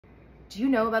Do you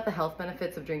know about the health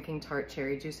benefits of drinking Tart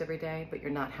cherry juice every day, but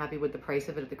you're not happy with the price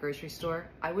of it at the grocery store?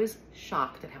 I was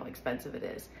shocked at how expensive it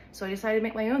is, so I decided to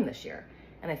make my own this year.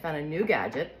 And I found a new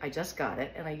gadget, I just got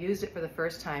it, and I used it for the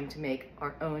first time to make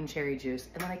our own cherry juice,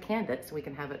 and then I canned it so we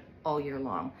can have it all year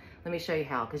long. Let me show you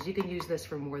how, because you can use this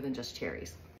for more than just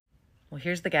cherries. Well,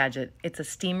 here's the gadget. It's a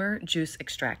steamer juice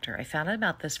extractor. I found out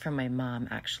about this from my mom,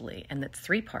 actually, and it's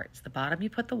 3 parts. The bottom, you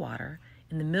put the water.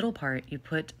 In the middle part, you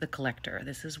put the collector.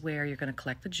 This is where you're going to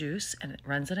collect the juice, and it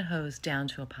runs in a hose down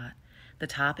to a pot. The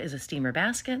top is a steamer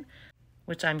basket,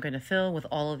 which I'm going to fill with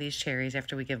all of these cherries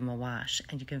after we give them a wash.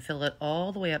 And you can fill it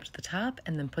all the way up to the top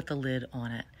and then put the lid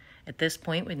on it. At this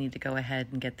point, we need to go ahead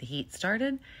and get the heat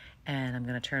started. And I'm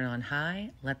going to turn it on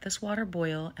high, let this water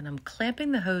boil, and I'm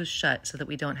clamping the hose shut so that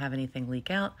we don't have anything leak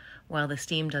out while the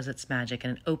steam does its magic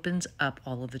and it opens up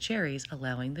all of the cherries,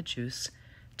 allowing the juice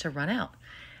to run out.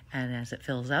 And as it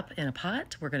fills up in a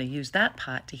pot, we're going to use that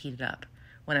pot to heat it up.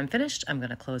 When I'm finished, I'm going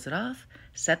to close it off,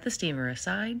 set the steamer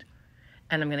aside,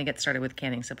 and I'm going to get started with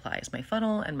canning supplies. My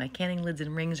funnel and my canning lids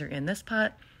and rings are in this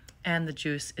pot, and the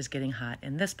juice is getting hot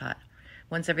in this pot.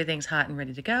 Once everything's hot and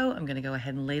ready to go, I'm going to go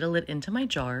ahead and ladle it into my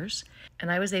jars. And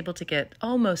I was able to get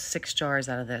almost 6 jars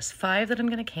out of this, 5 that I'm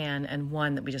going to can and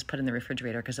 1 that we just put in the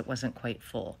refrigerator because it wasn't quite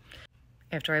full.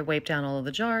 After I wipe down all of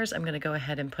the jars, I'm going to go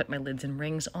ahead and put my lids and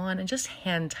rings on and just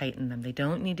hand tighten them. They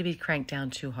don't need to be cranked down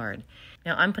too hard.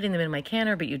 Now I'm putting them in my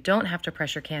canner, but you don't have to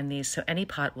pressure can these, so any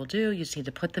pot will do. You just need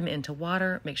to put them into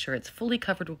water, make sure it's fully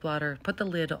covered with water, put the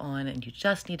lid on, and you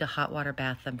just need to hot water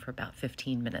bath them for about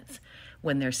 15 minutes.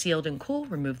 When they're sealed and cool,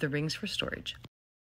 remove the rings for storage.